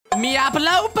Mi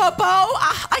hablo, Popo?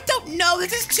 I don't know.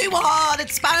 This is too hard.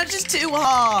 Spanish is too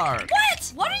hard.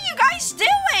 What? What are you guys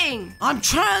doing? I'm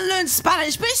trying to learn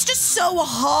Spanish, but it's just so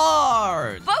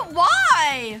hard. But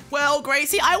why? Well,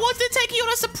 Gracie, I wanted to take you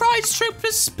on a surprise trip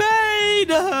to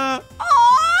Spain.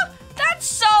 Aw, that's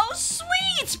so sweet.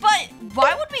 But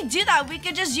why would we do that? We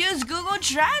could just use Google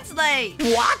Translate.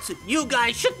 What? You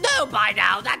guys should know by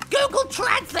now that Google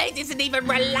Translate isn't even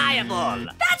reliable.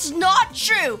 That's not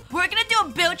true. We're gonna do a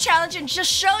build challenge and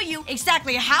just show you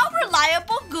exactly how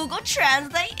reliable Google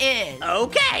Translate is.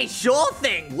 Okay, sure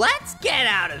thing. Let's get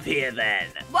out of here then.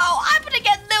 Well, I'm gonna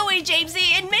get Louie,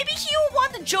 Jamesy, and maybe he will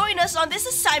want to join us on this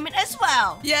assignment as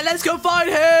well. Yeah, let's go find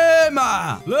him.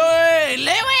 Louie!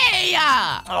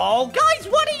 Oh, guys,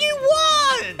 what do you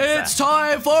want? It's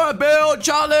time for a build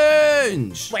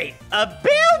challenge. Wait, a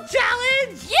build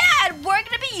challenge? Yeah, and we're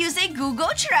gonna be using Google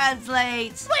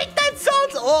Translate. Wait, that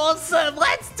sounds awesome.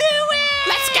 Let's do it.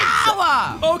 Let's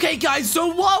go. Okay, guys, so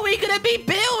what are we gonna be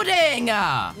building?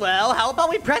 Well, how about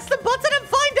we press the button and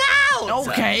find out?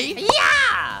 Okay.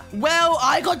 Yeah. Well,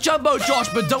 I got Jumbo Josh,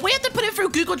 but don't we have to put it through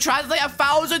Google Translate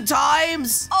 1,000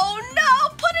 times? Oh no,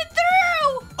 put it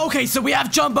through. Okay, so we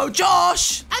have Jumbo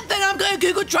Josh, and then I'm going to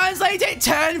Google Translate it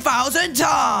 10,000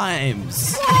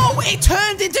 times. Whoa, it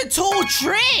turned into tall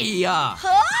tree.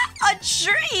 Huh? A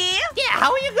tree? Yeah,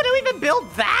 how are you going to even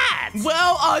build that?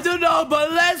 Well, I don't know,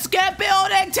 but let's get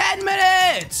building. 10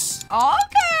 minutes. Okay.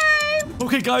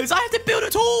 Okay, guys, I have to build a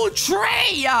tall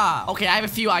tree. Okay, I have a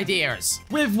few ideas.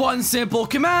 With one simple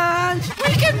command,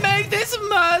 we can make this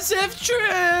massive tree.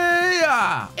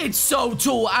 It's so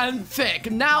tall and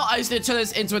thick. Now I just need to turn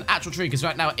this into an actual tree because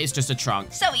right now it's just a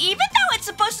trunk. So even though it's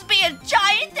supposed to be a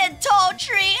giant and tall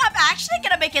tree, I'm actually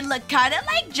gonna make it look kind of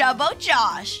like Jumbo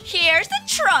Josh. Here's the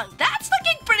trunk. That's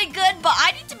looking pretty good, but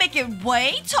I need to make it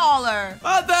way taller.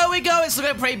 Oh, there we go. It's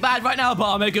looking pretty bad right now, but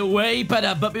I'll make it way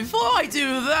better. But before I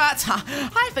do that,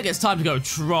 I think it's time to go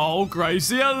troll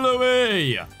Gracie and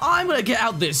Louie. I'm gonna get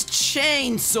out this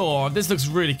chainsaw. This looks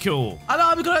really cool. And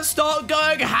I'm gonna start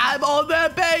going ham on their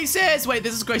bases. Wait,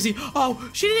 this is Gracie. Oh,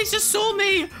 she just saw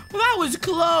me. Well, that was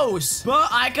close. But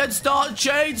I can start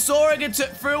chainsawing it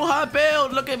through her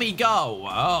build. Look at me go.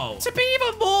 Whoa. To be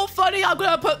even more funny, I'm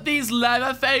gonna put these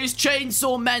leather-faced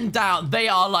chainsaw men down. They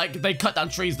are like, they cut down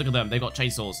trees. Look at them. They got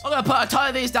chainsaws. I'm gonna put a ton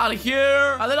of these down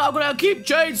here. And then I'm gonna keep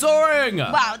chainsawing.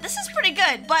 Wow, this is pretty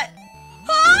good, but...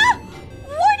 Huh?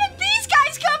 Where did these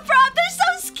guys come from? They're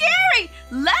so scary.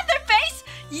 Leatherface?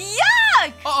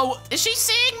 Yuck! Uh-oh, is she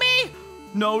seeing me?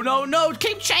 No, no, no.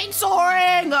 Keep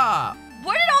chainsawing.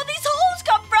 Where did all these holes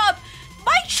come from?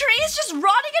 My tree is just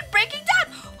rotting and breaking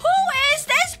down. Who is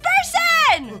this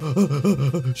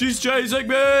person? She's chasing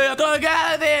me. I'm gonna get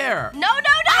out of here. No, no,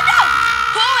 no, no.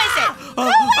 Who is it? Who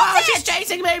is it? She's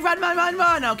chasing me. Run, run, run,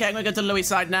 run. Okay, I'm gonna go to Louie's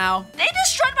side now. They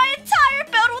destroyed my entire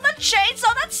build with a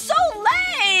chainsaw. That's so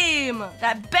lame.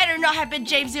 That better not have been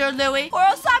Jamesy or Louie, or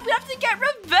else I'm gonna have to get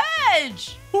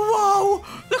revenge. Whoa,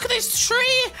 look at this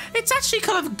tree. It's actually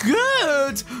kind of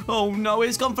good. Oh, no,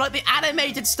 it's gone for like the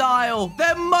animated style.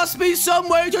 There must be some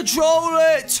way to troll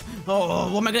it. Oh,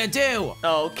 what am I going to do?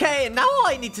 Okay, and now all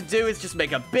I need to do is just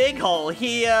make a big hole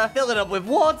here, fill it up with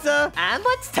water, and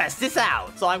let's test this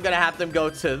out. So I'm going to have them go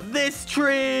to this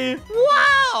tree.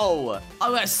 Wow.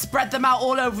 I'm going to spread them out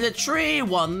all over the tree.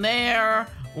 One there.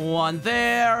 One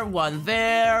there, one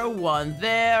there, one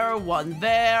there, one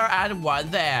there, and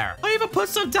one there. I even put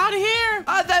some down here.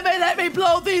 And then they let me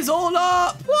blow these all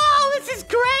up. Whoa, this is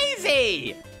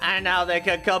crazy. And now they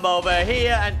can come over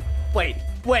here and... Wait,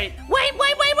 what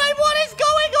is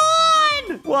going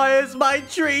on? Why is my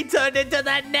tree turned into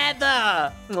the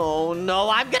nether? Oh, no,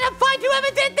 I'm gonna find whoever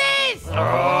did this.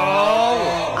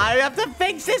 Oh, I have to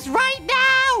fix this right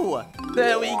now.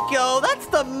 There we go. That's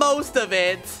the most of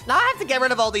it. Now I have to get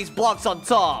rid of all these blocks on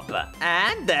top.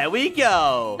 And there we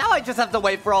go. Now I just have to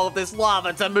wait for all of this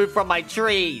lava to move from my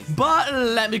trees. But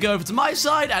let me go over to my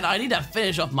side, and I need to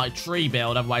finish off my tree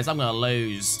build, otherwise I'm gonna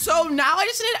lose. So now I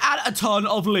just need to add a ton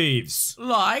of leaves.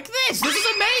 Like this. This is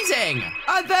amazing.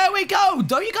 And there we go.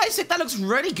 Don't you guys think that looks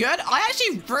really good? I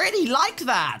actually really like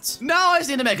that. Now I just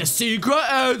need to make a secret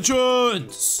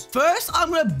entrance. First, I'm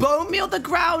gonna bone meal the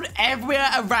ground everywhere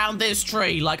around this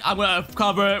tree. Like, I'm gonna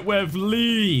cover it with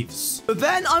leaves.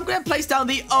 Then I'm gonna place down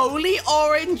the only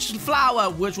orange flower,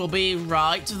 which will be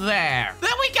right there. There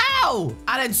we go.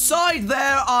 And inside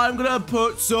there, I'm gonna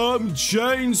put some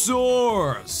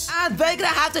chainsaws. And they're gonna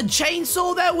have to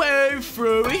chainsaw their way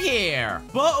through here.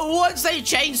 But once they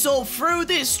chainsaw through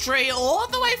this tree, all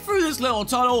the way through this little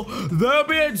tunnel, they'll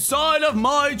be inside of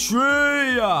my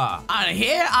tree. And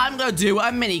here, I'm gonna do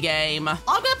a mini game. I'm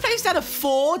gonna place down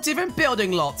 4 different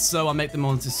building lots. So I'll make them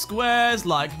onto squares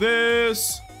like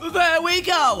this. There we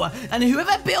go. And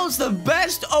whoever builds the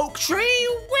best oak tree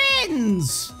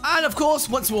wins. And of course,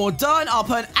 once we're all done, I'll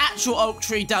put an actual oak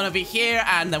tree down over here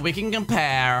and then we can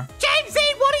compare.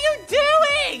 Jamesy, what are you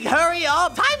doing? Hurry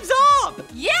up, time's up.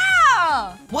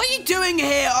 Yeah! What are you doing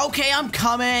here? Okay, I'm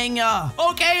coming.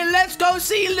 Okay, let's go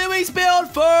see Louie's build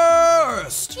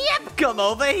first. Yep, come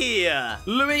over here.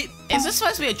 Louie, is this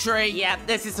supposed to be a tree? Yep,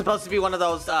 this is supposed to be one of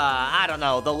those, I don't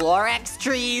know, the Lorex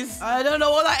trees. I don't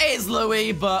know what that is,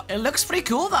 Louie, but it looks pretty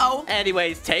cool, though.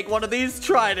 Anyways, take one of these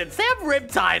tridents. They have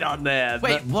riptide on there.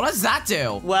 Wait, what does that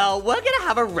do? Well, we're gonna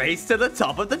have a race to the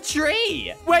top of the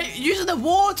tree. Wait, using the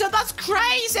water? That's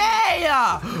crazy!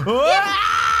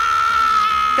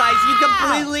 Guys, you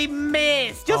completely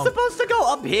missed. You're supposed to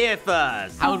go up here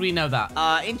first. How would we know that?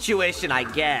 Intuition, I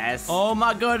guess. Oh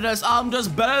my goodness, I'm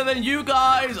just better than you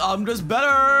guys. I'm just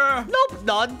better. Nope,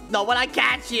 not when I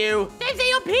catch you.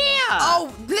 Jamesy, up here. Oh,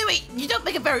 Louie, you don't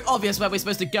make it very obvious where we're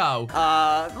supposed to go.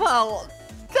 Well,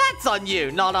 that's on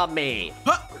you, not on me.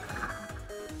 Huh.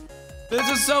 This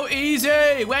is so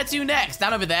easy. Where to next?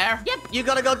 Down over there? Yep, you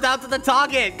gotta go down to the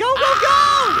target. Go, go,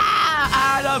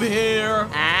 Ah, and I'm here.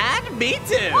 go! And me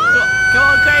too. Come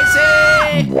on,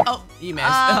 Gracie. Oh, you missed.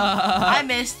 I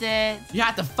missed it. You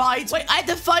had to fight. Wait, I had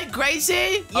to fight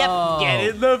Gracie? Yep, Oh. get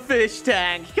in the fish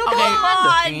tank. Come Okay. Come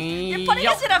on. on. You're putting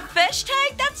us in a fish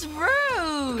tank? That's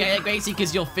rude. Okay, Gracie,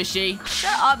 because you're fishy.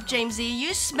 Shut up, Jamesy.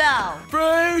 You smell.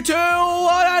 3, 2,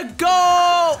 1,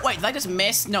 go! Wait, did I just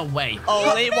miss? No way.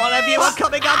 Only one of you are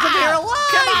coming out of here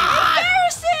alive. Come on!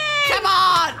 Embarrassing. Come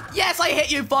on! Yes, I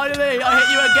hit you finally. I hit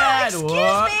you again. Excuse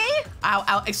What? me. Ow,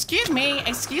 ow, excuse me,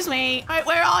 excuse me. Wait,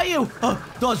 where are you?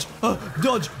 Dodge, dodge,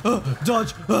 dodge,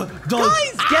 dodge.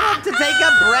 Guys, get up to take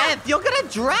a breath. You're gonna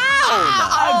drown.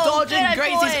 I'm Oh, dodging good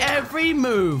Gracie's boy. every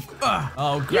move.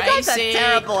 Oh, You guys are Gracie.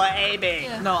 terrible at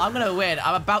aiming. No, I'm gonna win.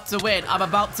 I'm about to win. I'm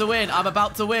about to win. I'm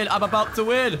about to win. I'm about to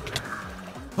win.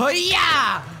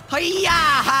 Hi-ya! Hi-ya!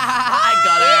 I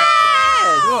got her. Yes.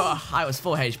 Ugh, I was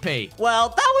full HP. Well,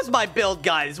 that was my build,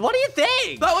 guys. What do you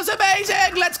think? That was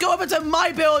amazing! Let's go over to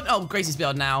my build. Oh, Gracie's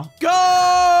build now. Go!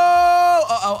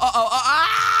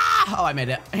 Ah! Oh, I made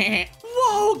it.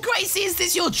 Whoa, Gracie, is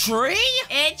this your tree?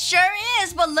 It sure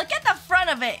is, but look at the front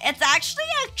of it. It's actually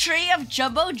a tree of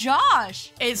Jumbo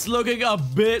Josh. It's looking a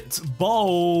bit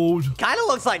bold. Kind of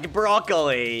looks like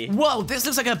broccoli. Whoa, this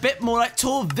looks like a bit more like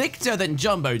Tall Victor than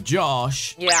Jumbo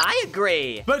Josh. Yeah, I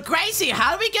agree. But Gracie,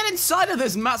 how do we get inside of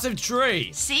this massive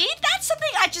tree? See, that's something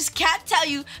I just can't tell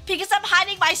you because I'm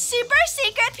hiding my super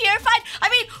secret purified. I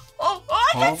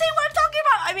can't say what I'm talking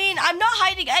about. I mean, I'm not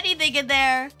hiding anything in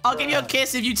there. I'll give you a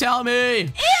kiss if you tell me.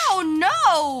 Ew,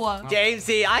 no.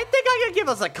 Jamesy, I think I can give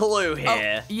us a clue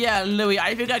here. Yeah, Louie,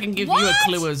 I think I can give you a What?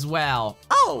 clue as well.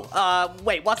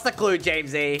 Wait, what's the clue,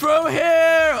 Jamesy? Through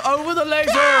here, over the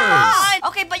lasers. Fine.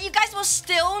 Okay, but you guys will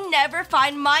still never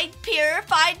find my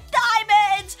purified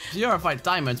diamonds. Purified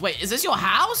diamonds. Wait, is this your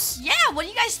house? Yeah, what do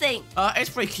you guys think? It's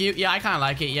pretty cute. Yeah, I kind of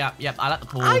like it. Yep, I like the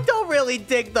pool. I don't really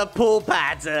dig the pool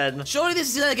pattern. Surely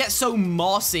this is gonna get so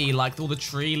mossy, like all the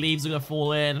tree leaves are gonna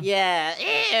fall in. Yeah,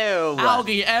 ew.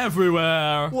 Algae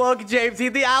everywhere. Look,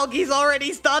 Jamesy, the algae's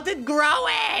already started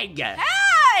growing.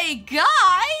 Hey,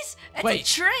 guys, it's Wait. a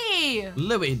tree.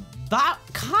 Louie, that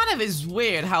kind of is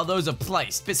weird how those are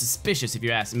placed. Bit suspicious if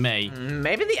you ask me.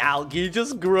 Maybe the algae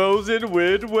just grows in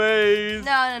weird ways.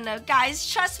 No, guys,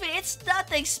 trust me, it's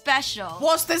nothing special.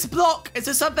 What's this block? Is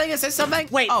this something? Is this something?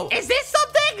 Wait, oh. is this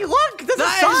something? Look, there's a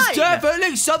That sign. is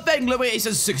definitely something, Louie. It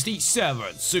says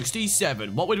 67.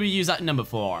 67. What would we use that number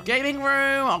for? Gaming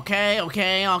room. Okay.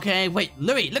 Wait,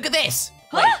 Louie, look at this.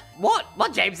 Wait, what?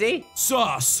 What, Jamesy?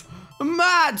 Sus.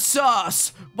 Mad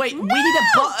sus. Wait, we need a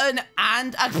button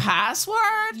and a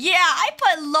password? Yeah, I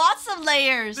put lots of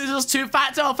layers. This is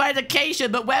two-factor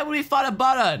authentication, but where would we find a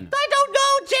button? I don't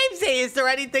know, Jamesy. Is there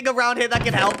anything around here that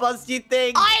can help us, do you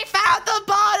think? I found the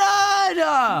button!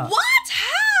 What?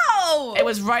 How? It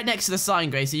was right next to the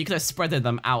sign, Gracie. You could have spreaded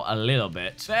them out a little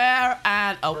bit. There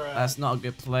and... Oh, that's not a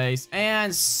good place.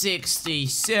 And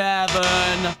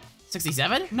 67.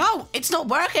 67? No, it's not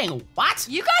working. What?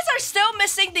 You guys are still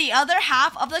missing the other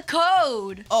half of the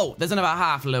code. Oh, there's another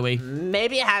half, Louie.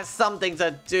 Maybe it has something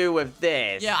to do with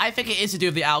this. Yeah, I think it is to do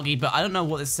with the algae, but I don't know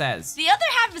what it says. The other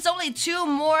half is only 2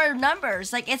 more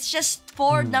numbers. Like, it's just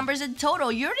 4 numbers in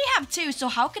total. You already have 2, so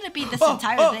how can it be this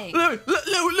entire thing? Louie,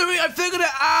 I figured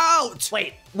it out!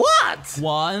 Wait, What?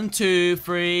 1, 2,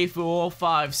 3, 4,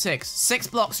 5, 6. 6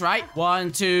 blocks, right?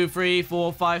 1, 2, 3,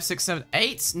 4, 5, 6, 7,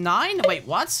 8, 9. Wait,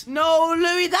 what? No,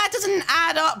 Louie, that doesn't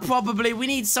add up probably. We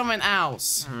need something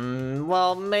else.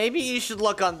 Well, maybe you should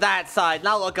look on that side,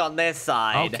 not look on this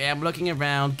side. Okay, I'm looking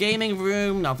around. Gaming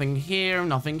room, nothing here,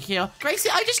 nothing here. Gracie,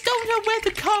 I just don't know where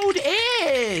the code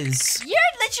is. You're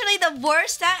literally the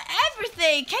worst at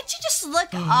everything. Can't you just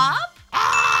look up?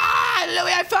 Ah,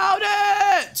 Louie, I found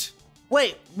it!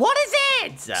 Wait, what is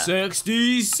it?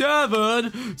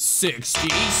 67.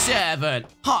 67.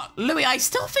 Huh, Louie, I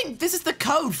still think this is the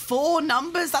code. 4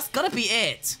 numbers, that's gotta be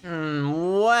it.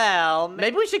 Well,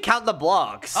 maybe we should count the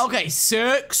blocks. Okay,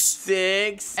 6,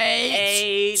 6,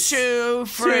 8, 2,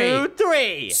 3. 2,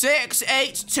 3. 6,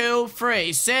 8, 2,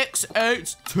 3. 6,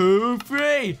 8, 2,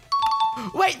 3.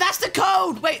 Wait, that's the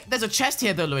code! Wait, there's a chest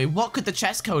here though, Louie. What could the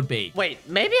chest code be? Wait,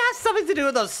 maybe it has something to do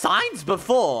with those signs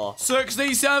before.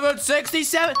 67,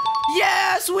 67.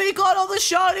 Yes, we got all the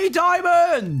shiny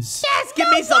diamonds! Yes, give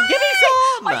me some, give me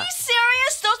some! Are you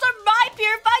serious? Those are my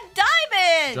purified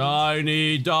diamonds!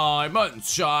 Shiny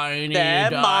diamonds, shiny They're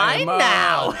diamonds. mine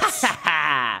now!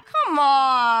 Come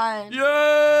on!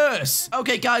 Yes!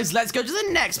 Okay, guys, let's go to the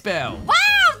next build. Wow,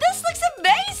 this looks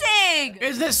amazing!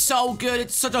 Isn't this so good?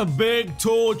 It's such a big,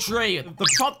 tall tree. The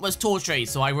prompt was tall tree,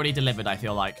 so I really delivered, I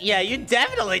feel like. Yeah, you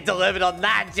definitely delivered on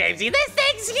that, Jamesy. This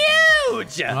thing's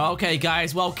huge! Okay,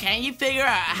 guys, well, can you figure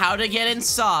out how to get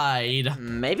inside?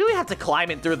 Maybe we have to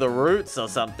climb it through the roots or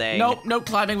something. Nope, no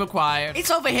climbing required. It's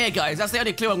over here, guys. That's the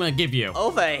only clue I'm gonna give you.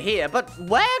 Over here? But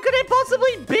where could it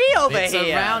possibly be over It's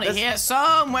here? around here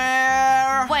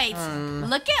somewhere. Wait,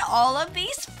 look at all of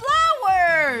these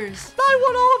flowers! I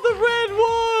want all of the red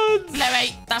ones!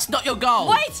 Louie, that's not your goal.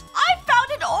 Wait, I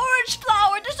found an orange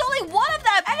flower! There's only one of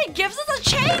them, and it gives us a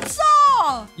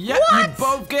chainsaw! Yeah, you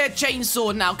both get a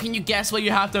chainsaw now. Can you guess where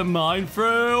you have to mine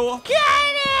through? Get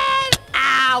it!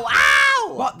 Ow, ow!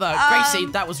 What the? Gracie,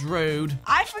 that was rude.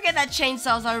 I forget that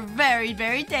chainsaws are very,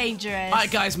 very dangerous. All right,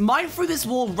 guys, mine through this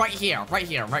wall right here, right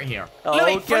here, right here. Okay.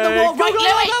 Louie, through the wall, Go, right, go,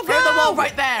 Louie, go, through the go. wall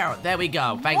right there. There we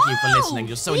go. Thank you for Whoa. listening.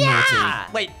 You're so naughty. Yeah!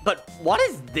 Wait, but what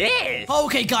is this?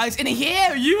 Okay, guys, in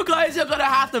here, you guys are gonna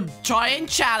have to try and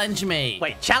challenge me.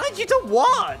 Wait, challenge you to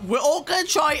what? We're all gonna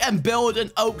try and build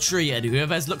an oak tree, and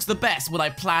whoever looks the best when I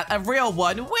plant a real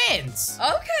one wins.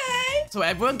 Okay. So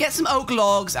everyone get some oak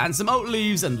logs and some oak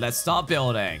leaves, and let's start building.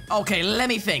 Okay, let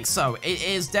me think. So it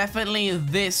is definitely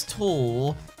this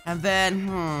tall, and then,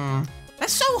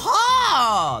 that's so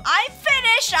hard. I'm finished.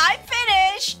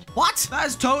 What?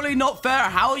 That's totally not fair.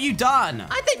 How are you done?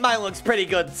 I think mine looks pretty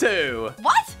good too.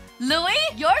 What? Louie,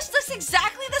 yours looks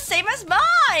exactly the same as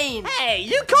mine. Hey,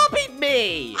 you copied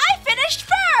me! I finished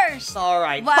first.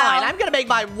 Alright, Well- fine. I'm gonna make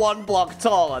mine 1 block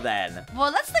taller then.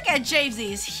 Well, let's look at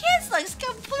Jamesy's. His looks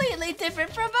completely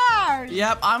different from ours.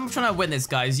 Yep, I'm trying to win this,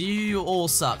 guys. You all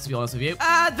suck, to be honest with you.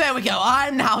 There we go.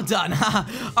 I'm now done.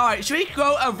 All right, should we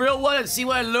grow a real one and see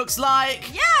what it looks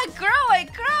like? Yeah, grow it.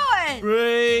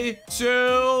 3,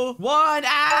 2, 1,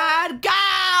 and go!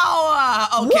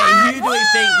 Okay, What? who do we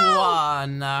think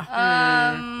won?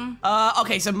 Um,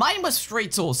 Okay, so mine was pretty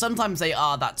tall. Sometimes they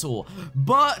are that tall.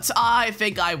 But I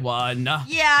think I won.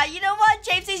 yeah, you know what,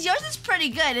 Jamesy's, yours is pretty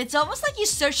good. It's almost like you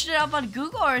searched it up on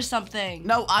Google or something.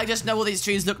 No, I just know what these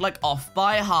trees look like off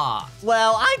by heart.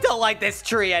 Well, I don't like this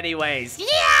tree anyways. No!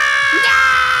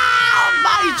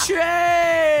 My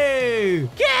tree!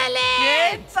 Kill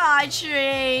it! Goodbye,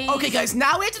 tree. Okay, guys,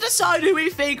 now we have to decide who we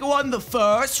think won the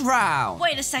first round.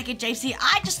 Wait a second, Jamesy.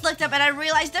 I just looked up and I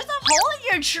realized there's a hole in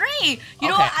your tree. You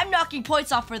know Okay. what? I'm knocking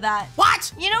points off for that.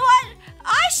 What? You know what?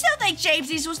 I still think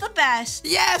Jamesy's was the best.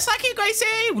 Yes, thank you, Gracie.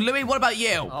 Louie, what about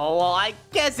you? Oh, well, I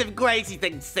guess if Gracie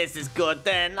thinks this is good,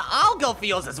 then I'll go for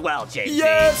yours as well, Jamesy.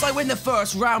 Yes, I win the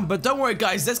first round, but don't worry,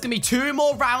 guys. There's gonna be 2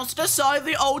 more rounds to decide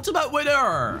the ultimate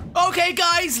winner. Okay,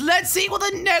 guys, let's see what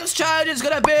the next challenge is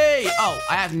gonna be. Oh,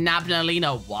 I have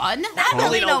Nabnalina 1.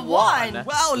 Nabnalina won.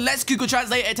 Well, let's Google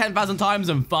Translate it 10,000 times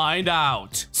and find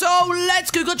out. So,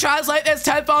 let's Google Translate this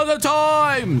 10,000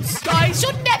 times. Guys,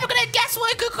 you're never gonna guess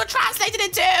what Google translated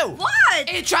into. What?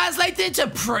 It translated into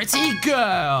pretty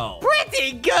girl.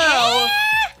 Pretty girl!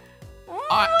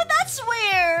 Oh, that's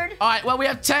weird. All right, well, we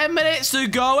have 10 minutes to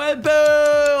go and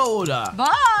build.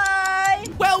 Bye.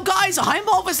 Bye. Well, guys, I'm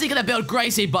obviously gonna build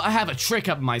Gracie, but I have a trick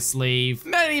up my sleeve.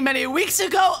 Many weeks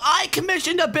ago, I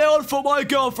commissioned a build for my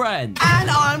girlfriend, and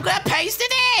I'm gonna paste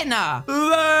it in.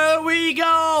 There we go.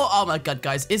 Oh my god,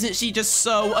 guys, isn't she just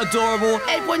so adorable?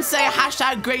 Everyone say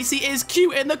hashtag Gracie is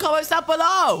cute in the comments down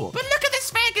below. But look at this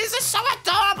thing, this is so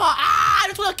adorable. I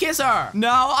just wanna kiss her.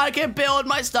 Now I can build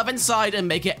my stuff inside and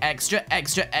make it extra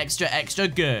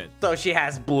good. So she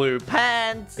has blue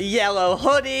pants, yellow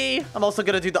hoodie. I'm also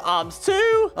gonna do the arms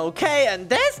too. Okay, and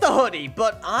there's the hoodie,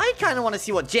 but I kind of want to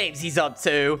see what Jamesy's up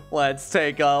to. Let's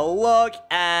take a look,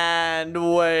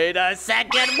 and wait a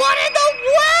second. What in the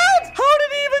world? How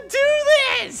did he even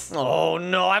do this? Oh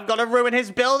no, I've got to ruin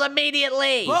his build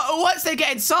immediately. But once they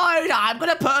get inside, I'm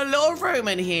gonna put a little room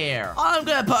in here. I'm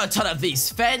gonna put a ton of these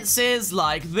fences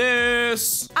like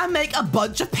this and make a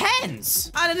bunch of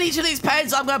pens. And in each of these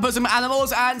pens, I'm gonna put some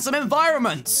animals and some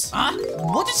environments. Huh?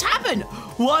 What just happened?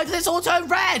 Why did this all turn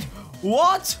red?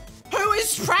 What? Who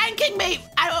is pranking me?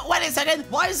 Wait a second.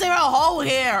 Why is there a hole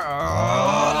here?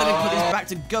 Let me put these back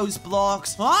to ghost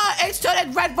blocks. It's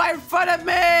turning red right in front of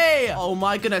me. Oh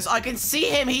my goodness. I can see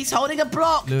him. He's holding a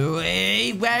block.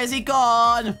 Louie, where is he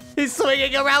gone? He's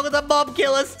swinging around with a mob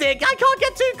killer stick. I can't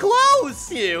get too close.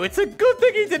 Phew, it's a good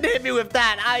thing he didn't hit me with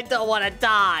that. I don't want to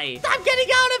die. I'm getting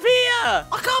out of here.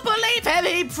 I can't believe him.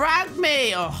 He pranked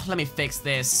me. Oh, let me fix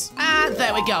this. And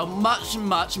there we go.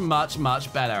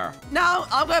 Much better. Now,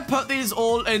 I'm going to put these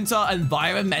all into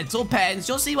environmental pens.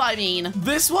 You'll see what I mean.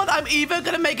 This one, I'm even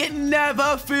gonna make it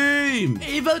never theme.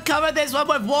 Even cover this one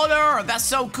with water. That's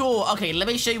so cool. Okay, let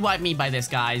me show you what I mean by this,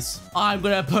 guys. I'm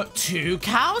gonna put 2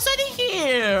 cows in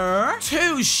here,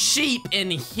 2 sheep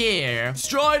in here,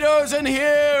 striders in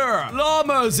here,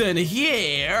 llamas in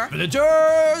here,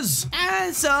 villagers,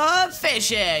 and some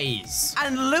fishies.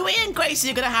 And Louie and Gracie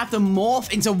are gonna have to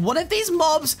morph into one of these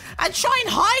mobs and try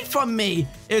and hide from me.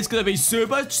 It's gonna be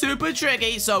super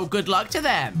tricky, so good luck to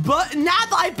them. But now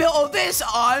that I built all this,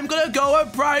 I'm gonna go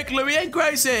and prank Louie and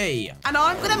Gracie. And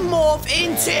I'm gonna morph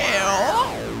into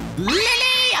Lily.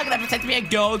 I'm gonna pretend to be a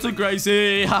girl to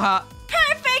Gracie. Haha.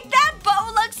 Perfect. That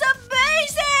bow looks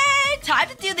amazing. Time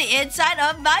to do the inside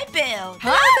of my build.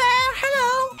 Hello there.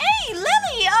 Hello. Hey,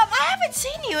 Lily. I haven't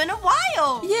seen you in a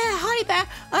while. Yeah, hi there.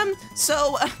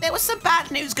 So there was some bad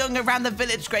news going around the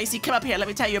village, Gracie. Come up here, let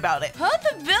me tell you about it. Huh?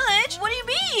 The village? What do you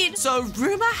mean? So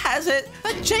rumor has it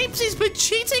that Jamesy's been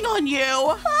cheating on you.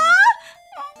 Huh?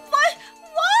 What?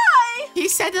 Why? He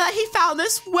said that he found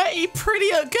this way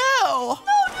prettier girl.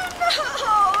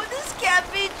 No, this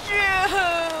can't be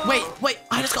true. Wait,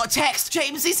 I just got a text.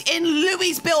 Jamesy's in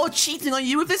Louie's build cheating on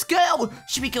you with this girl.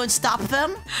 Should we go and stop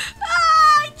them?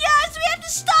 Yes, we have to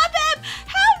stop him.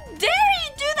 How dare he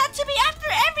do that to me after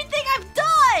everything I've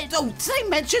done? Oh, did I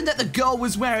mention that the girl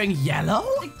was wearing yellow?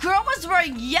 The girl was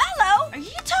wearing yellow? Are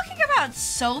you talking about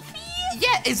Sophie?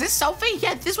 Yeah, is this Sophie?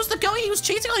 Yeah, this was the girl he was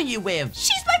cheating on you with.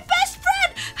 She's my best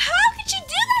friend. How could you do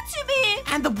that to me?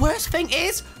 And the worst thing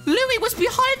is, Louie was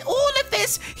behind all of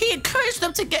this. He encouraged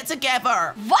them to get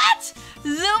together. What?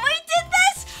 Louie did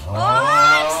this? Oh,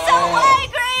 I'm so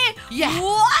angry. Yeah.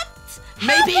 What?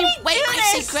 Maybe, wait,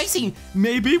 Gracie,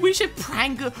 maybe we should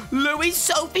prank Louie's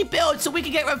Sophie build so we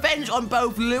can get revenge on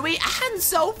both Louie and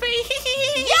Sophie.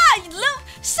 Yeah,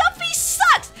 Sophie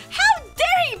sucks. How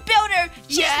dare he build her?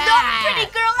 She's not a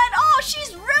pretty girl at all.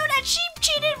 She's rude and she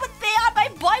cheated with me on my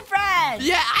boyfriend.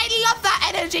 Yeah, I love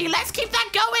that energy. Let's keep that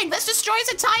going. Let's destroy his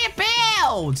entire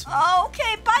build.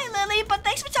 Okay, bye, Lily. But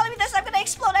thanks for telling me this. I'm going to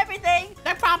explode everything.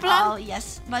 No problem. Oh,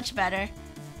 yes, much better.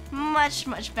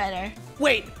 Much better.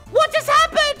 Wait, what just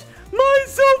happened? My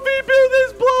Sophie build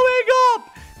is blowing up.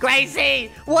 Gracie,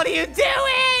 what are you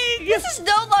doing? This is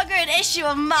no longer an issue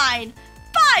of mine.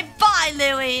 Bye,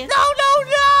 Louie.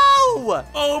 No.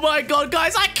 Oh my god,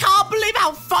 guys, I can't believe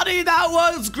how funny that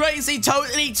was. Gracie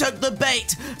totally took the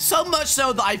bait. So much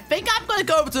so that I think I'm going to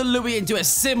go over to Louie and do a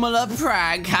similar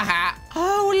prank. Haha.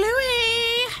 Oh,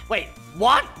 Louie. Wait,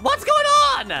 what? What's going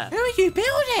on? Who are you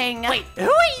building? Wait, who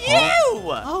are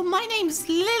you? Oh, my name's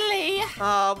Lily.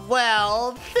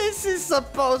 Well, this is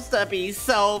supposed to be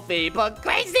Sophie, but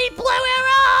Gracie blew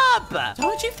her up.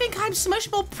 Don't you think I'm so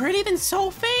much more pretty than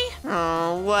Sophie?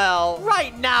 Oh, well,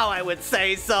 right now I would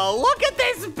say so. Look at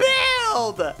this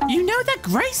build. You know that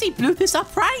Gracie blew this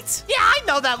up, right? Yeah, I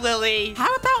know that, Lily.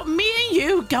 How about me and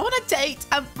you go on a date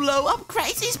and blow up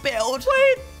Gracie's build?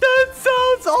 Wait, that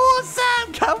sounds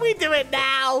awesome. Can we do it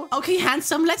now? Okay,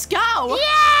 handsome, let's go.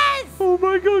 Yes! Oh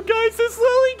my god, guys, this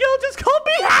Lily girl just called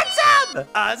me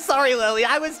handsome! Sorry, Lily,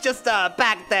 I was just,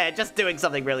 back there, just doing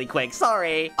something really quick,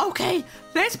 sorry. Okay,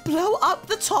 let's blow up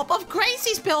the top of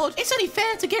Gracie's build. It's only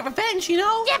fair to get revenge, you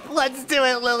know? Yep, let's do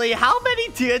it, Lily. How many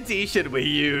TNT should we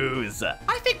use?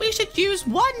 I think we should use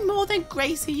one more than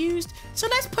Gracie used. So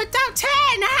let's put down 10.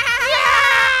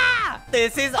 Yeah!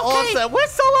 This is awesome. We're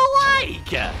so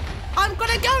alike. I'm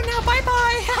gonna go now.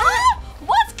 Bye-bye. Huh?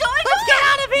 What's going on? Let's get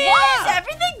out of here! Why is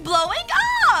everything blowing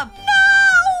up?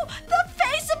 No! The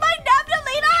face of my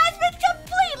Nabnalina has been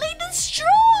completely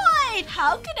destroyed!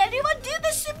 How could anyone do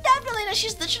this to Nabnalina?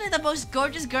 She's literally the most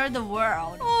gorgeous girl in the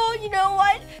world. Oh, you know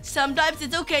what? Sometimes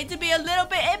it's okay to be a little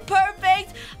bit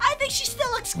imperfect. I think she still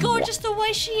looks gorgeous the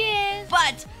way she is.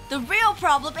 But the real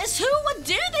problem is who would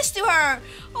do this to her?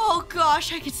 Oh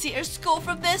gosh, I can see her skull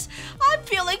from this. I'm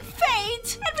feeling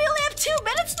faint. And we only have 2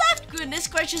 minutes left. Goodness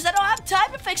gracious, I don't have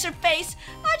time to fix her face.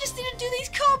 I just need to do these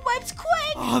cobwebs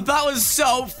quick. Oh, that was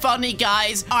so funny,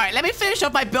 guys. All right, let me finish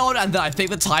up my build, and then I think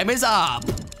the time is up.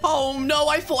 Oh, no,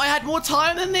 I thought I had more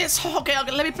time than this. Okay,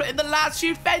 let me put in the last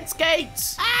few fence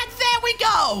gates. And there we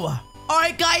go. All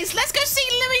right, guys, let's go see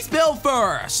Louie's build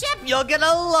first. Yep, you're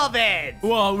gonna love it.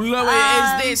 Whoa, Louie,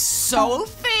 is this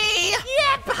Sophie?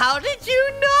 Yep, how did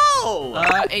you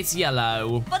know? It's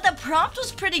yellow. But the prompt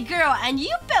was pretty girl, and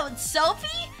you built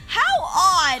Sophie? How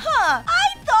odd. Huh,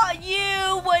 I thought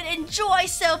you would enjoy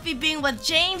Sophie being with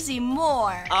Jamesy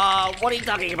more. What are you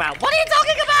talking about? What are you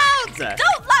talking about?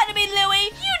 Don't lie to me,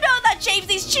 Louie. You know that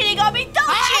Jamesy's cheating on me,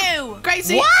 don't you?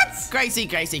 Gracie. What?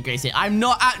 Gracie. I'm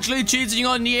not actually cheating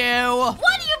on you. What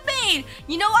do you mean?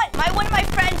 You know what? One of my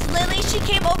friends, Lily, she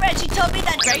came over and she told me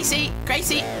that... Gracie,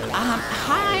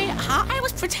 hi. I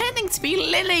was pretending to be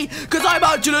Lily, because I'm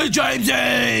actually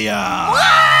Jamesy.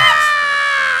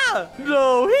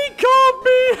 No, he called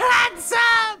me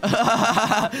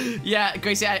handsome! Yeah,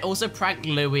 Gracie, I also pranked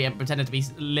Louie and pretended to be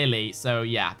Lily, so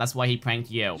yeah, that's why he pranked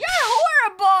you. You're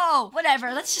horrible!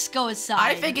 Whatever, let's just go inside.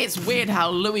 I think it's weird how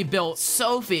Louie built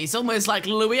Sophie. It's almost like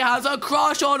Louie has a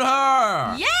crush on her.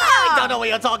 Yeah! I don't know what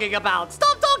you're talking about.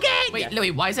 Stop talking! Wait,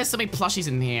 Louie, why is there so many plushies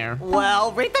in here?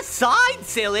 Well, read the sign,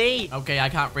 silly. Okay, I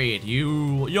can't read.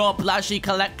 Your plushie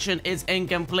collection is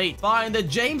incomplete. Find the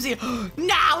Jamesy.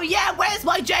 Now, yeah, where's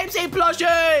my Jamesy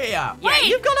plushie? Wait,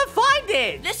 you've got to find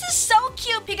it. This is so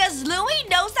cute because Louie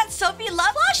knows that Sophie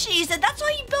loves plushies, and that's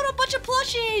why he built a bunch of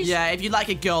plushies. Yeah, if you like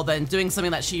a girl, then doing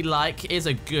something that she likes is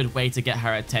a good way to get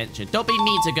her attention. Don't be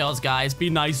mean to girls, guys. Be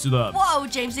nice to them. Whoa,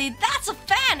 Jamesy, that's a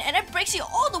fan, and it breaks you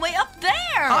all the way up there.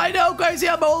 I know, Gracie,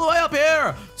 I'm all the way up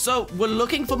here. So we're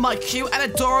looking for my cute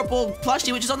and adorable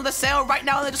plushie, which is on the sale right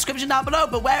now in the description down below.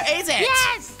 But where is it?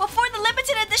 Yes, before the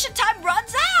limited edition time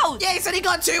runs out. Yeah, he said he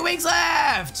got 2 weeks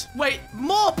left. Wait,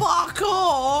 more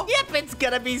parkour? Yep, it's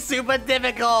gonna be super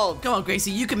difficult. Come on,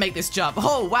 Gracie, you can make this jump.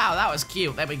 Oh, wow, that was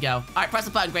cute. There we go. All right, press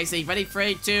the button, Gracie. Ready?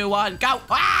 3, 2, 1, go.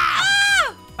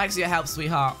 Ah! Thanks for your help,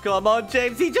 sweetheart. Come on,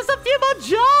 Jamesy, just a few more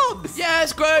jumps.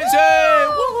 Yes, Gracie.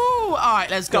 Woohoo! All right,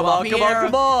 let's go up here.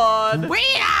 Come on.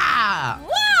 Yeah!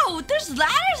 Whoa, there's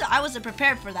ladders. I wasn't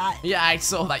prepared for that. Yeah, I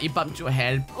saw that. You bumped your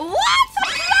head. What? A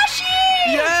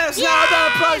plushie! Yes, now the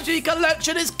plushie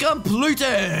collection is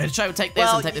completed. Shall we take this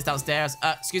and take this downstairs?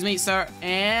 Excuse me, sir.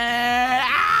 And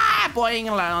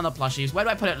boing, on the plushies. Where do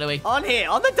I put it, Louie? On here,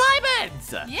 on the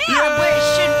diamonds. Yeah, where it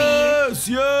should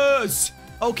be. Yes.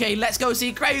 Okay, let's go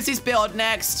see Gracie's build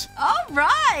next. All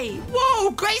right.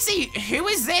 Whoa, Gracie, who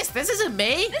is this? This isn't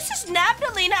me. This is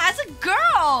Nabnalina as a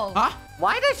girl. Huh?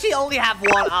 Why does she only have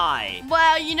one eye?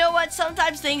 Well, you know what?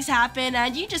 Sometimes things happen,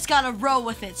 and you just gotta roll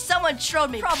with it. Someone trolled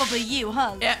me. Probably you,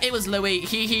 huh? Yeah, it was Louie.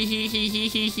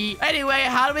 He. Anyway,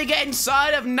 how do we get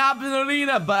inside of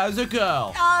Nabnalina but as a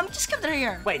girl? Just come through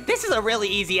here. Wait, this is a really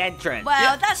easy entrance.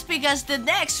 Well, that's because the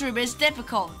next room is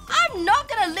difficult. I'm not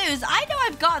gonna lose. I know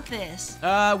I've got this.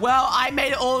 Well, I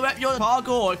made it all the way up your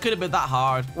parkour. It could have been that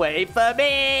hard. Wait for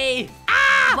me.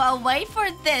 Well, wait for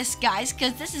this, guys,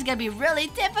 because this is gonna be really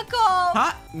difficult.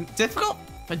 Huh? Difficult?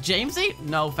 For Jamesy?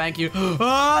 No, thank you.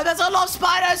 There's a lot of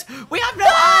spiders. We have no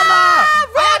armor.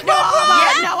 I have no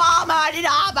armor. I need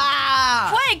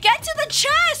armor. Wait, get to the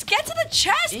chest. Get to the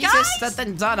chest, Jesus, guys. that's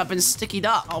been done. I've been stickied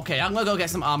up. Okay, I'm gonna go get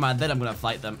some armor and then I'm gonna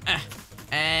fight them.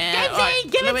 Jamesy,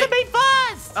 give it to me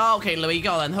first. Okay, Louie,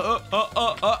 go then.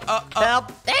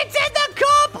 Help. It's in the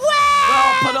cobweb.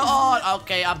 Well, put it on.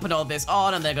 Okay, I'm putting all this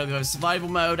on and then gonna go survival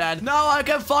mode and now I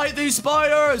can fight these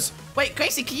spiders. Wait,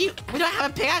 Gracie, we don't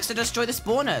have a pickaxe to destroy the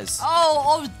spawners.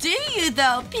 Oh, do you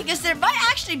though? Because there might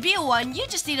actually be one. You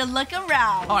just need to look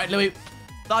around. All right, Louie.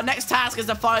 Our next task is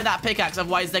to find that pickaxe,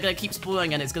 otherwise they're gonna keep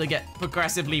spawning and it's gonna get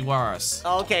progressively worse.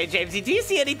 Okay, Jamesy, do you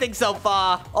see anything so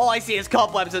far? All I see is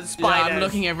cobwebs and spiders. Yeah, I'm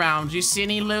looking around. Do you see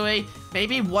any, Louie?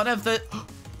 Maybe one of the...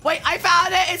 Wait, I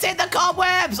found it! It's in the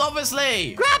cobwebs,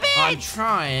 obviously! Grab it! I'm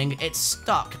trying. It's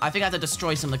stuck. I think I have to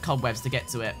destroy some of the cobwebs to get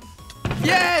to it.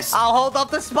 Yes! I'll hold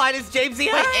off the spiders,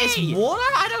 Jamesy. Wait, it's water?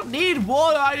 I don't need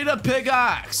water. I need a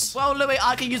pickaxe. Well, Louie,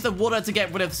 I can use the water to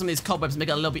get rid of some of these cobwebs and make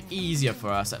it a little bit easier for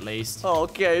us, at least.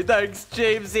 Okay, thanks,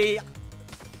 Jamesy.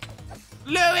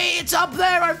 Louie, it's up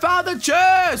there. I found the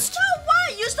chest. No,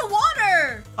 what? Use the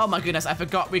water. Oh, my goodness. I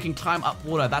forgot we can climb up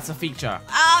water. That's a feature.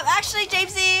 Actually,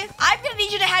 Jamesy, I'm gonna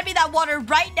need you to hand me that water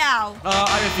right now.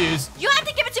 I refuse. You have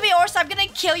to give it to me or else I'm gonna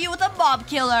kill you with a mob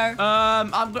killer.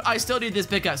 I still need this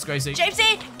pickaxe, Gracie.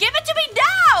 Jamesy, give it to me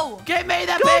now. Give me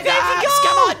the Go, pickaxe. Jamesy, go.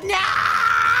 Come on, now.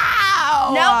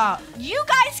 No, you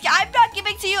guys, I'm not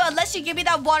giving to you unless you give me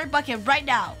that water bucket right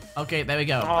now. Okay, there we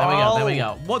go. There we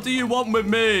go. What do you want with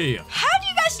me? How do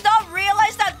you guys not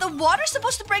realize that the water's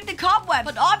supposed to break the cobweb?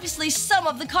 But obviously, some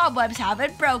of the cobwebs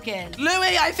haven't broken.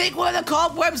 Louie, I think one of the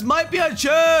cobwebs might be a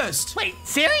chest. Wait,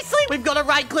 seriously? We've got to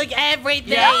right-click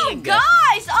everything. No,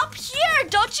 guys, up here,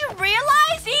 don't you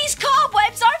realize these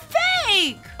cobwebs are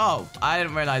fake? Oh, I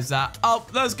didn't realize that. Oh,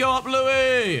 let's go up,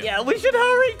 Louie. Yeah, we should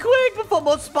hurry quick before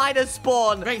more spiders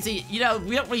spawn. Gracie, you know,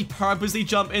 we don't really purposely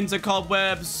jump into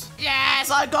cobwebs. Yes,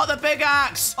 I got the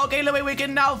pickaxe. Okay, Louie, we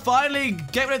can now finally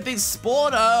get rid of these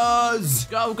spawners.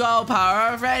 Go, go,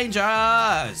 Power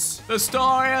Rangers. The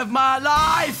story of my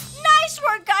life. Nice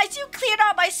work, guys. You cleared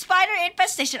out my spider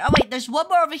infestation. Oh, wait, there's one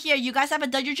more over here. You guys haven't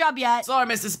done your job yet. Sorry,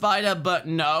 Mr. Spider, but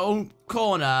no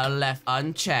corner left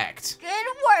unchecked. Good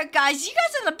work, guys. You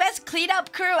guys are the best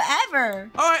cleanup crew ever.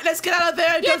 All right, let's get out of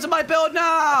there and go to my build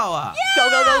now. Go,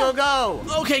 go, go, go,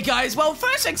 go. Okay, guys. Well,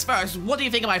 first things first. What do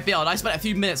you think of my build? I spent a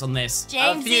few minutes on this.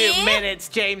 Jamesy? A few minutes,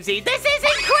 Jamesy. This is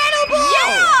incredible.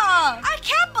 Yeah! I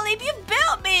can't believe you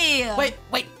built me.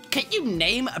 Wait. Can you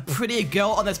name a prettier girl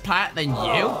on this planet than you?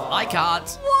 I can't.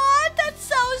 What? That's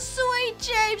so sweet,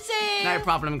 Jamesy. No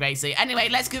problem, Gracie. Anyway,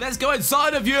 let's go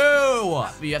inside of you.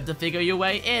 You have to figure your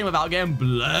way in without getting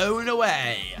blown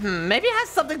away. Maybe it has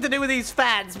something to do with these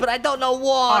fans, but I don't know what.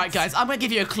 All right, guys, I'm going to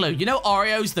give you a clue. You know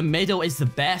Oreos, the middle is the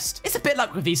best? It's a bit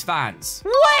like with these fans.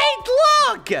 Wait,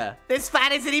 look! This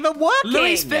fan isn't even working.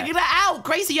 Louie's figured it out.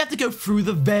 Gracie, you have to go through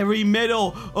the very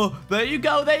middle. Oh, there you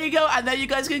go. And then you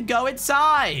guys can go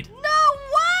inside. No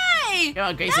way! Come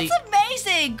on, Gracie. That's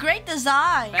amazing. Great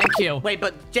design. Thank you. Wait,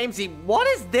 but Jamesy, what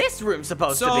is this room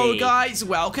supposed to be? So, guys,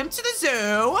 welcome to the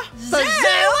zoo. The zoo?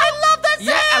 I love the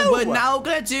zoo! Yeah, and we're now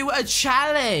going to do a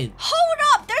challenge. Hold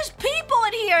up. There's people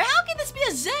in here. How can this be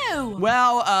a zoo?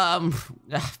 Well,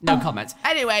 no comments.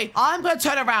 Anyway, I'm going to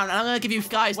turn around and I'm going to give you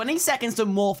guys 20 seconds to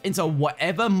morph into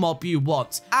whatever mob you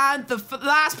want. And the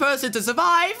last person to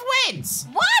survive wins.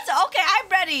 What? Okay, I'm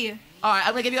ready. All right,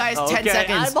 I'm going to give you guys 10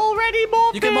 seconds. I'm already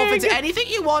morphing. You can morph into anything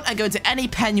you want and go into any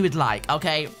pen you would like.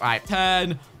 Okay, all right.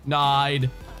 10, 9,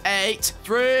 8,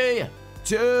 3,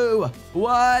 2,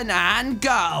 1, and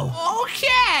go.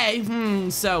 Okay.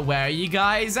 So where are you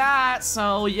guys at?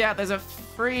 So yeah, there's a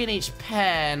 3 in each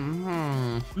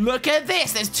pen. Look at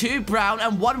this. There's 2 brown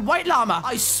and 1 white llama.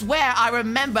 I swear I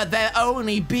remember there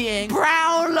only being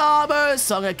brown llamas.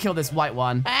 So I'm gonna kill this white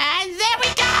one. And there we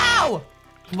go.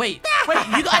 Wait,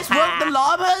 you guys want the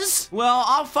llamas? Well,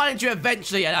 I'll find you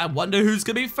eventually, and I wonder who's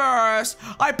gonna be first.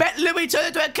 I bet Louie turned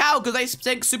into a cow because they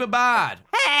stink super bad.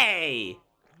 Hey!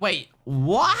 Wait,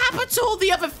 what happened to all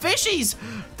the other fishies?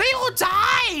 They all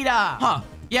died! Huh.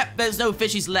 Yep, there's no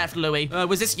fishies left, Louie.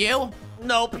 Was this you?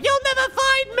 Nope, you'll never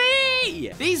find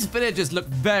me! These villagers look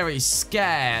very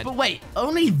scared. But wait,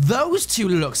 only those 2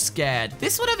 look scared.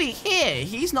 This one over here,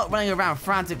 he's not running around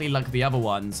frantically like the other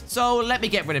ones. So let me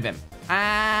get rid of him.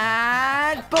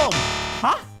 And boom.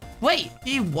 Huh? Wait,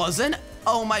 he wasn't?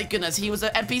 Oh my goodness, he was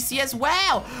an NPC as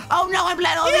well. Oh no, I'm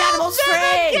letting all the animals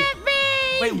free. Get me!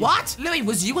 Wait, what? Louie,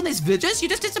 was you on these villagers? You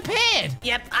just disappeared.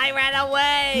 Yep, I ran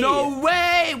away. No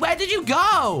way. Where did you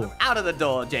go? Out of the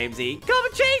door, Jamesy. Come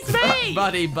and chase me.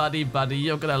 buddy,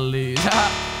 you're gonna lose.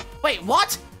 Wait,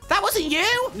 what? That wasn't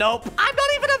you? Nope. I'm not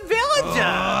even a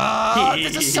villager.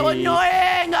 This is so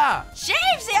annoying.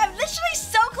 Jamesy, I'm literally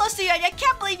so close to you, and I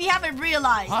can't believe you haven't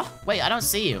realized. Huh? Wait, I don't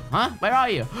see you. Huh? Where are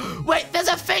you? Wait, there's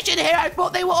a fish in here. I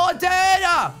thought they were all dead.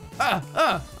 I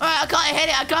can't hit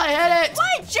it.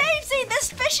 Wait, Jamesy,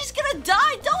 this fish is gonna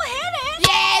die. Don't hit it.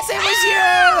 Yes, it was you.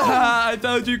 I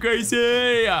found you,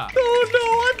 Gracie. Oh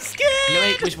no, I'm scared.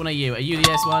 Louie, which one are you? Are you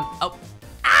this one? Oh.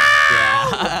 Ow!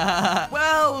 Yeah.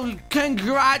 Well, Well,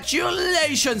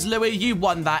 congratulations, Louie. You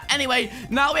won that. Anyway,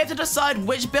 now we have to decide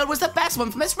which build was the best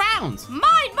one from this round. Mine.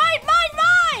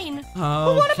 Okay.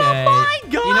 But what about mine,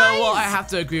 guys? You know what? I have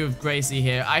to agree with Gracie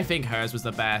here. I think hers was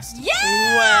the best.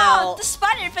 Yeah! Well- The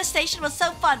spider infestation was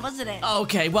so fun, wasn't it?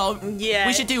 Okay, well, Yeah.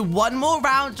 we should do one more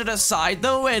round to decide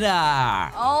the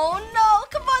winner. Oh, no.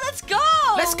 Come on, let's go.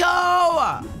 Let's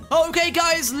go! Okay,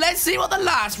 guys, let's see what the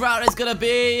last round is gonna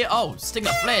be. Oh,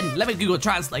 Stinger Flynn. Let me Google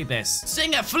Translate this.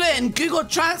 Stinger Flynn, Google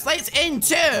translates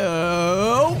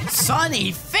into...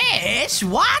 Sunny Fish?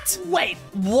 What? Wait,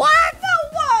 what?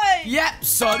 No way. Yep,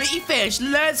 Sunny Fish.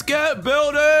 Let's get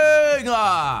building!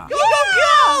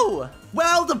 Go!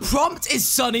 Well, the prompt is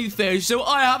Sunny Fish, so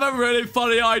I have a really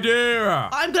funny idea.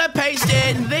 I'm gonna paste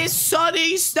in this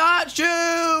Sunny statue.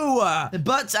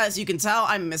 But as you can tell,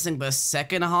 I'm missing the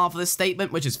second half of the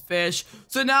statement, which is fish.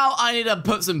 So now I need to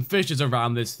put some fishes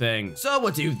around this thing. So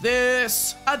we'll do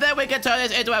this, and then we can turn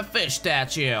this into a fish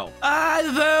statue.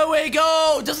 And there we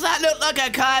go. Does that look like a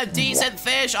kind of decent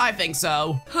fish? I think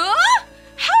so. Huh?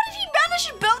 How did he manage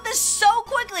to build this so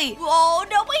quickly? Oh,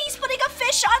 no way, he's putting a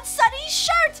fish on Sunny's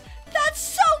shirt. That's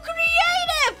so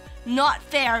creative. Not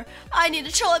fair. I need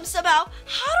to troll him somehow.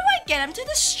 How do I get him to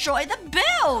destroy the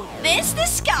build? This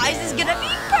disguise is gonna be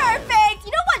perfect.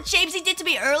 You know what Jamesy did to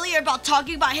me earlier about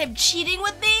talking about him cheating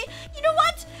with me? You know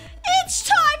what? It's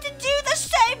time to do the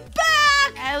same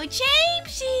back. Oh,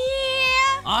 Jamesy.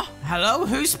 Hello?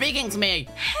 Who's speaking to me?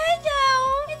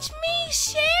 Hello. It's me,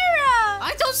 Sarah.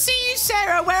 I don't see you,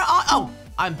 Sarah. Where are... Oh,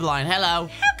 I'm blind. Hello.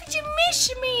 How could you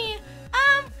miss me?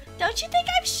 Don't you think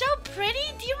I'm so pretty?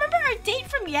 Do you remember our date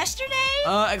from yesterday?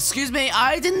 Excuse me.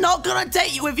 I did not go on a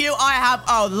date with you. I have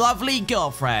a lovely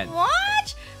girlfriend.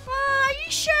 What? Are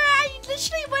you sure? I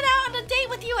literally went out on a date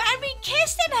with you and we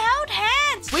kissed and held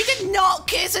hands. We did not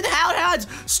kiss and held hands.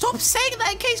 Stop saying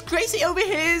that in case Gracie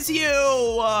overhears you.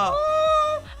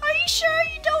 Oh, are you sure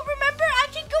you don't remember? I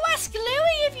can go ask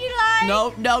Louie if you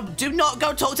like. No, do not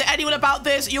go talk to anyone about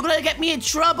this. You're gonna get me in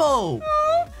trouble.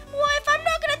 Oh, well, if I'm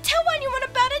not gonna tell anyone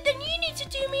about it, then you need to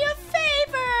do me a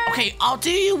favor. Okay, I'll do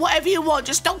you whatever you want.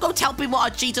 Just don't go tell people I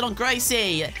cheated on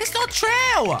Gracie. It's not true.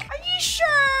 Are you sure?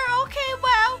 Okay,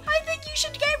 well, I think you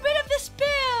should get rid of this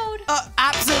build.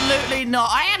 Absolutely not.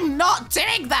 I am not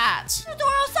doing that. Or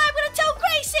else I'm gonna tell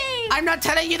Gracie. I'm not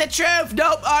telling you the truth.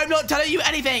 Nope, I'm not telling you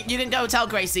anything. You can go tell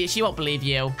Gracie. She won't believe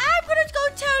you. I'm gonna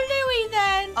go tell Louie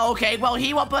then. Okay, well,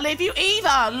 he won't believe you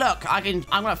either. Look, I'm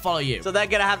gonna follow you. So they're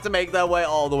gonna have to make their way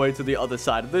all the way to the other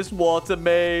side of this water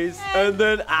maze. And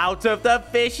then out of the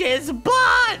fish's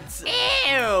butt.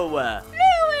 Ew.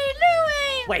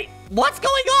 Louie. Wait, what's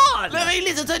going on? Louie,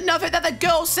 listen to nothing that the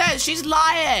girl says. She's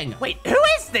lying. Wait, who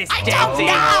is this? I don't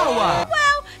know.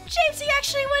 Well, Jamesy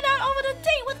actually went out on a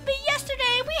date with me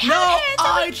yesterday. We held No, hands and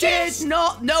I we kissed. did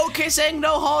not. No kissing,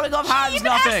 no holding of He hands, even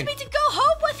nothing. asked me to go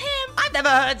home with him. I've never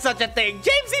heard such a thing.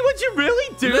 Jamesy, would you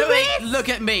really do Louie, this? look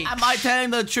at me. Am I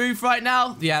telling the truth right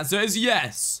now? The answer is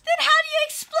yes. Then how do you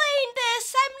explain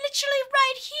this? I'm literally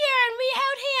right here and we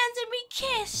held hands and we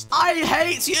kissed. I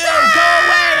hate you. Go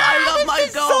away. I love my This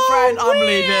is so girlfriend. I'm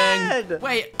weird. leaving.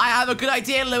 Wait, I have a good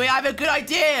idea, Louie. I have a good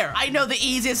idea. I know the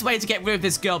easiest way to get rid of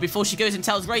this girl before she goes and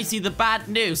tells Gracie the bad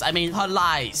news. I mean, her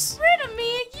lies. Rid of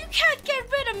me? You can't get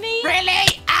rid of me.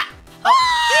 Really? Ah!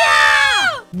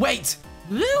 Wait,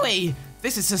 Louie.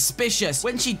 This is suspicious.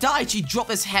 When she died, she dropped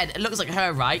this head. It looks like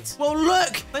her, right? Well,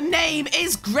 look. The name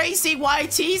is Gracie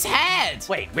YT's head.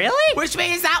 Wait, really? Which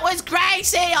means that was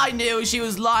Gracie. I knew she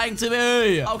was lying to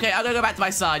me. Okay, I'm gonna go back to my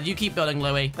side. You keep building,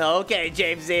 Louie. Okay,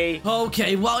 Jamesy.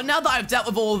 Okay, well, now that I've dealt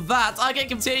with all that, I can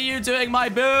continue doing my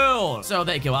build. So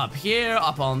they go up here,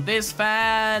 up on this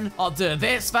fan. I'll do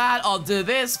this fan. I'll do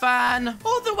this fan.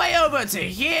 All the way over to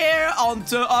here,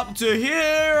 up to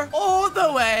here. All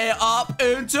the way up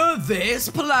into this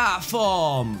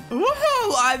platform.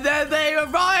 Woohoo! And then they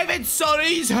arrive in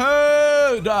Sonny's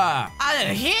head. And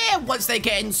then here, once they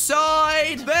get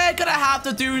inside, they're gonna have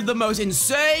to do the most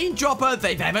insane dropper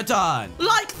they've ever done.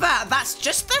 Like that. That's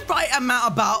just the right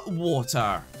amount about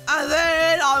water. And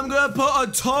then I'm gonna put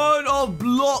a ton of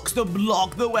blocks to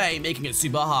block the way, making it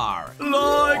super hard.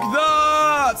 Like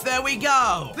that! There we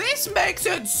go. This makes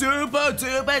it super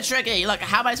duper tricky. Like,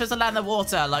 how am I supposed to land in the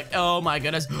water? Like, oh my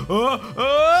goodness.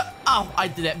 Oh, I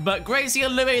did it. But Gracie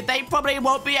and Louie, they probably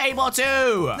won't be able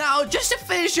to. Now, just to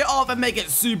finish it off and make it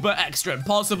super extra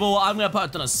impossible, I'm gonna put a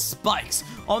ton of spikes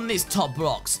on these top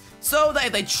blocks, so that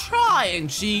if they try and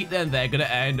cheat, then they're gonna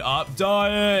end up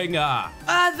dying.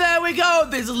 And there we go.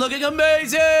 This is looking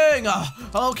amazing.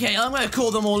 Okay, I'm gonna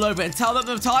call them all over and tell them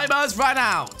the timer's run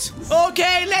out.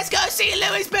 Okay, let's go see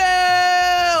Louie's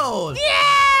build.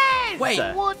 Yes! Wait.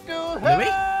 What the hell?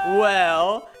 Louie?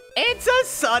 Well, it's a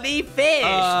sunny fish.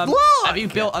 Look! Have you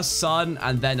built a sun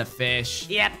and then a fish?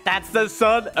 Yep, that's the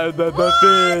sun and then the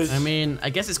fish. I mean, I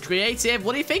guess it's creative.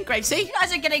 What do you think, Gracie? You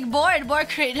guys are getting more and more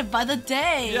creative by the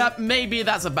day. Yep, maybe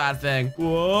that's a bad thing.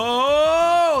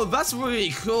 Whoa, that's really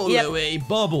cool, Yep. Louie.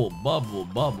 Bubble, bubble,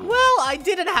 bubble. Well, I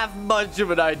didn't have much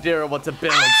of an idea of what to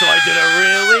build, so I did a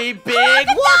really big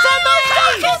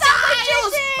watermelon.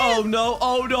 Oh no,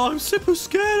 I'm super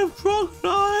scared of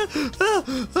crocodile. This,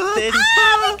 They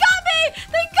got me!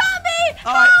 They got me!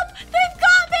 All right. Help! They've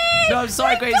got me! No, I'm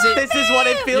sorry, Gracie. this is what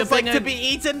it feels You're like being to be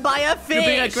eaten by a fish. You're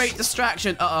being a great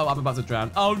distraction. Uh-oh, I'm about to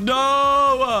drown. Oh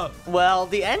no! Well,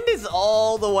 the end is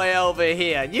all the way over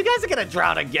here. You guys are gonna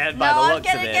drown again by the I'm looks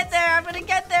of gonna it. get there. I'm gonna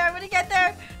get there. I'm gonna get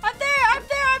there. I'm there.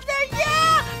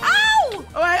 Yeah! Ow! Wait,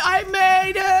 I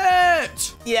made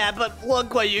it! Yeah, but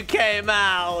look where you came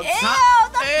out. Ew,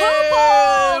 the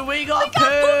poo-poo! Ew, we got pooped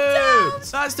out.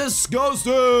 pooped! That's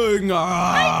disgusting!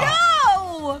 I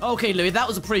know! Okay, Louie, that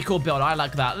was a pretty cool build. I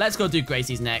like that. Let's go do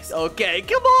Gracie's next. Okay,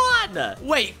 come on.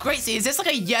 Wait, Gracie, is this like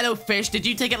a yellow fish? Did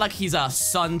you take it like he's a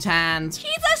suntanned?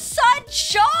 He's a sun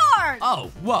shark!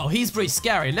 Oh, whoa, he's pretty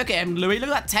scary. Look at him, Louie. Look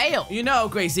at that tail. You know,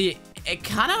 Gracie, it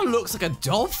kind of looks like a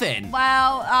dolphin.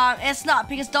 Well, it's not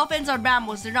because dolphins are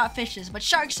mammals. They're not fishes, but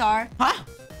sharks are. Huh?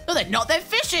 No, they're not. They're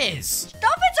fishes.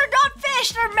 Dolphins are not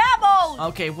fish. They're mammals.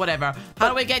 Okay, whatever. How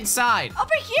do we get inside? Over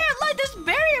here, look, there's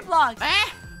barrier blocks. Eh?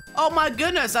 Oh my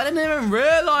goodness, I didn't even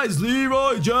realize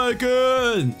Leroy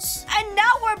Jenkins. And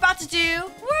now we're about to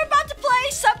play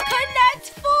some Connect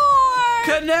 4.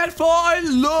 Connect 4, I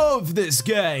love this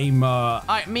game. All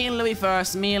right, me and Louie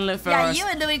first. Yeah, you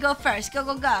and Louie go first.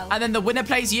 Go. And then the winner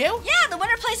plays you? Yeah, the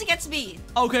winner plays against me.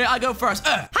 Okay, I go first.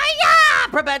 Hiya!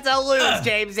 Prevent to lose,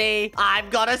 Jamesy. I've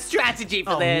got a strategy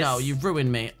for Oh this. no, you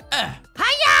ruined me. Hiya!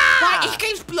 Why, he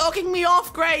keeps blocking me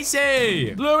off,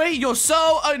 Gracie. Louie, you're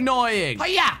so annoying.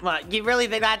 Hiya! What, you really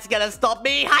think that's gonna stop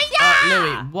me? Hiya!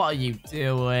 Louie, what are you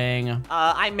doing?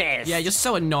 I missed. Yeah, you're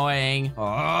so annoying.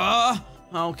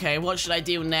 Okay, what should I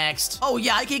do next? Oh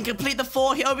yeah, I can complete the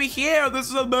 4 over here. This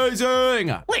is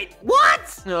amazing. Wait,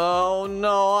 what? Oh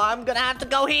no, I'm gonna have to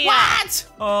go here. What?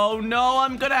 Oh no,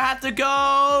 I'm gonna have to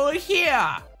go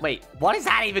here. Wait, what is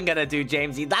that even gonna do,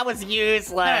 Jamesy? That was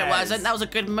useless. No, it wasn't. That was a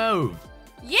good move.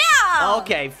 Yeah.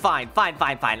 Okay, fine.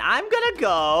 I'm gonna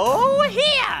go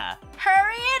here.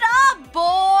 Hurry it up,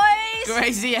 boys.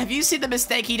 Gracie, have you seen the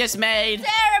mistake he just made?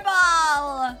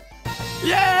 Terrible.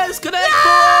 Yes, Connect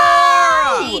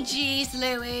 4! GG's,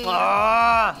 Louie.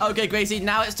 Okay, Gracie,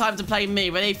 now it's time to play me.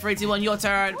 Ready? 3, 2, 1, your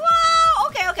turn. Whoa.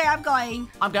 Okay, I'm going.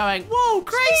 I'm going. Whoa,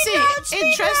 Gracie! Speed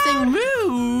Interesting run.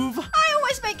 move. I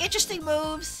always make interesting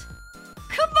moves.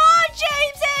 Come on,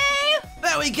 Jamesy.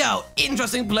 There we go.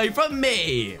 Interesting play from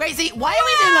me. Gracie, why are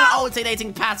we doing an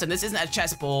alternating pattern? This isn't a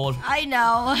chessboard. I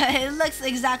know. It looks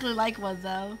exactly like one,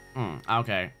 though.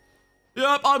 Okay.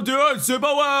 Yep, I'm doing super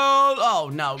well. Oh,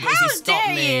 no, Gracie, How stop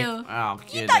dare me. you? Oh,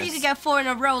 goodness. You thought you could get 4 in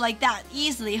a row like that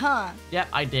easily, huh? Yep,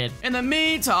 I did. In the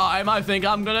meantime, I think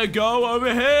I'm gonna go over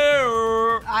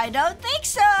here. I don't think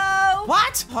so.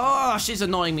 What? Oh, she's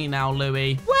annoying me now,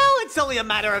 Louie. Well, it's only a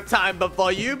matter of time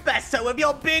before you best her with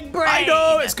your big brain. I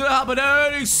know, it's gonna happen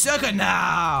any second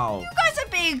now. You guys are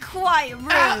being quite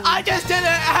rude. I just did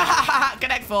it.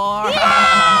 Connect 4.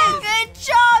 Good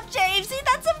job, Jamesy.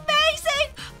 That's amazing.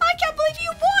 I can't believe you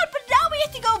won, but now we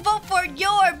have to go vote for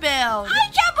your build. I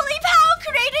can't believe how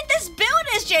creative this build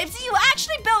is, Jamesy. You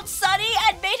actually built Sunny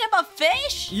and made him a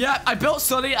fish? Yep, I built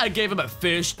Sunny. I gave him a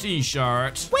fish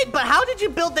t-shirt. Wait, but how did you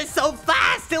build this so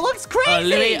fast? It looks crazy.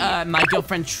 Louie, my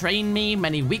girlfriend trained me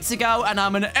many weeks ago, and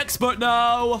I'm an expert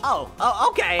now. Oh,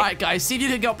 okay. All right, guys, see if you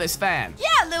can go up this fan.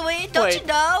 Yeah, Louie. Don't Wait. you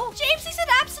know? Jamesy's an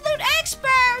absolute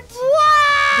expert.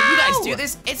 Wow! Can you guys do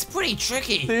this? It's pretty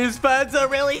tricky. These fans are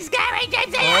really scary,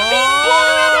 Jamesy. I'm being blown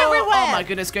around everywhere. Oh my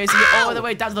goodness, Gracie, you're all the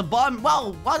way down to the bottom.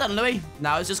 Well done, Louie.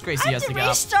 Now it's just Gracie I has have to to go up.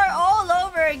 restart all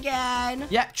over again.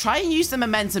 Yeah, try and use the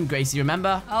momentum, Gracie,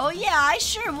 remember? Oh, yeah, I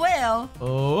sure will.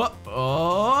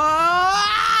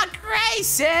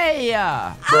 Gracie!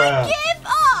 I give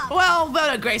up. Well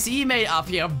done, Gracie, you made it up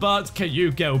here, but can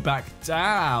you go back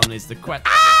down is the question.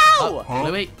 Ow!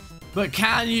 Louie, but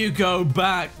can you go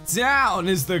back down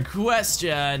is the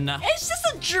question. It's just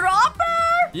a dropper.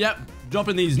 Yep,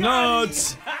 dropping these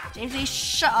nuts. Jamesy,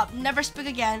 shut up. Never speak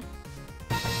again.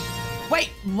 Wait,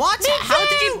 what? How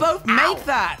did you both make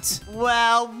that?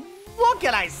 Well, What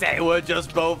can I say? We're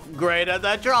just both great at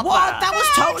the dropper. What? That was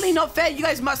totally not fair. You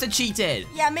guys must have cheated.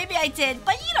 Yeah, maybe I did,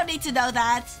 but you don't need to know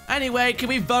that. Anyway, can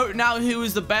we vote now who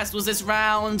was the best was this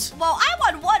round? Well, I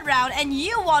won 1 round and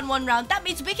you won 1 round. That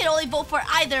means we can only vote for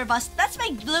either of us. Let's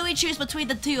make Louie choose between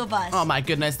the 2 of us. Oh my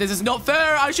goodness, this is not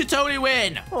fair. I should totally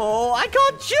win. Oh, I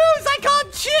can't choose. I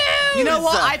can't choose. You know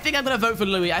what? I think I'm going to vote for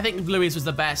Louie. I think Louie's was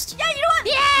the best. Yeah, you know what?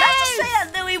 Yes! Let's just say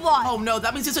that Louie won. Oh no,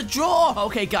 that means it's a draw.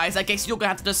 Okay, guys, I guess you're going to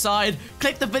have to decide.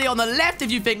 Click the video on the left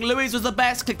if you think Louie's was the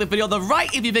best. Click the video on the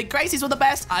right if you think Gracie's was the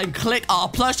best. And click our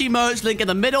plushie merch link in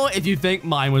the middle if you think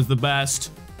mine was the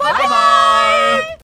best. Bye-bye.